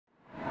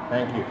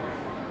Thank you.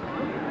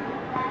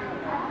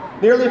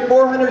 Nearly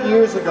 400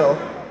 years ago,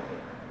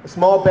 a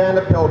small band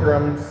of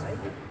pilgrims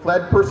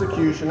fled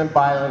persecution and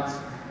violence,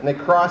 and they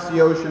crossed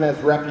the ocean as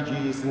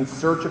refugees in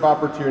search of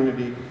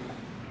opportunity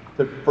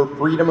for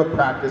freedom of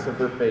practice of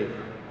their faith.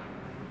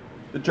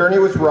 The journey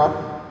was rough,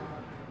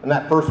 and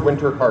that first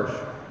winter harsh.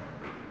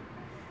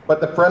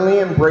 But the friendly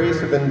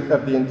embrace of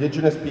the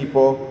indigenous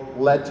people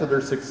led to their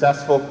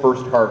successful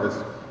first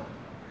harvest.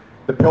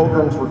 The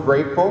pilgrims were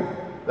grateful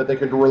that they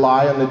could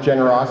rely on the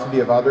generosity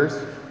of others,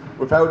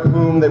 without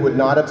whom they would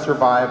not have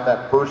survived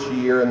that first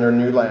year in their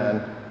new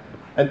land.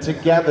 And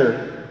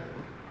together,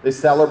 they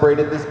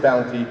celebrated this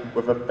bounty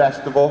with a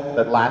festival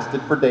that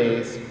lasted for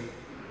days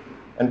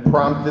and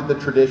prompted the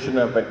tradition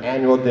of an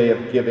annual day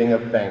of giving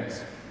of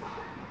thanks.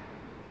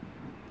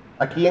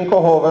 Aquí en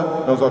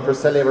Cojova, nosotros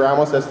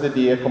celebramos este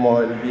día como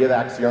el Día de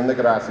Acción de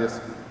Gracias,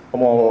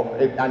 como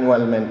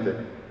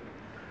anualmente.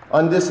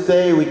 On this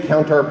day, we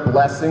count our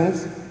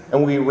blessings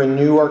and we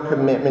renew our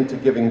commitment to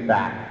giving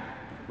back.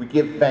 We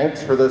give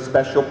thanks for those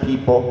special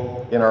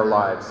people in our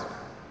lives.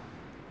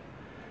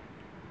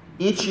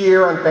 Each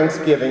year on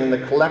Thanksgiving, the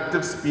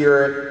collective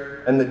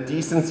spirit and the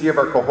decency of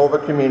our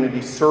Cojova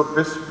community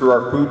surface through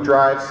our food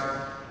drives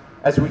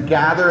as we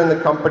gather in the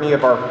company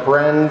of our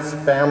friends,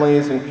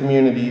 families, and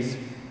communities.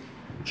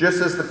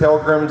 Just as the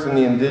pilgrims and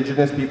the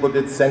indigenous people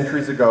did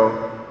centuries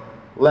ago,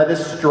 let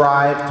us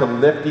strive to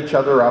lift each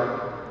other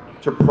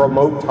up, to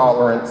promote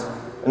tolerance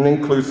and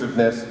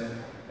inclusiveness,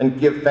 and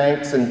give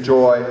thanks and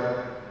joy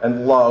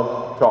and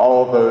love to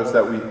all of those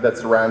that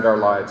surround our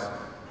lives.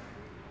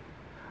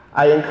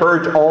 I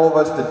encourage all of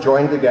us to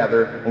join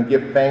together and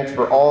give thanks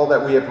for all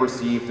that we have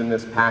received in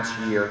this past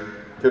year,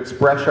 to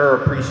express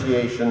our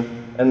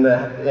appreciation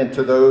and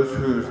to those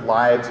whose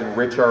lives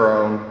enrich our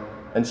own,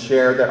 and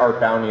share our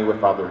bounty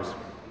with others.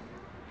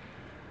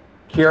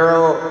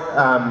 Quiero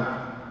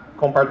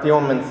compartir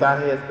un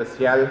mensaje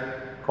especial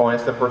con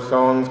estas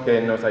personas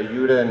que nos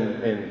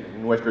ayudan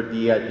en nuestro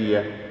día a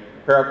día.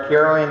 Pero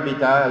quiero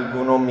invitar a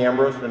algunos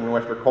miembros de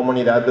nuestra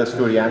comunidad de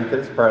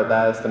estudiantes para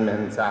dar este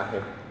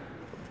mensaje.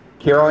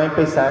 Quiero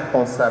empezar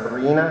con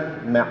Sabrina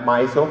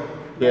Maiso,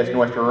 que es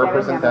nuestra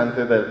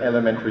representante del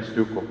Elementary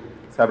School.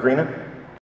 Sabrina.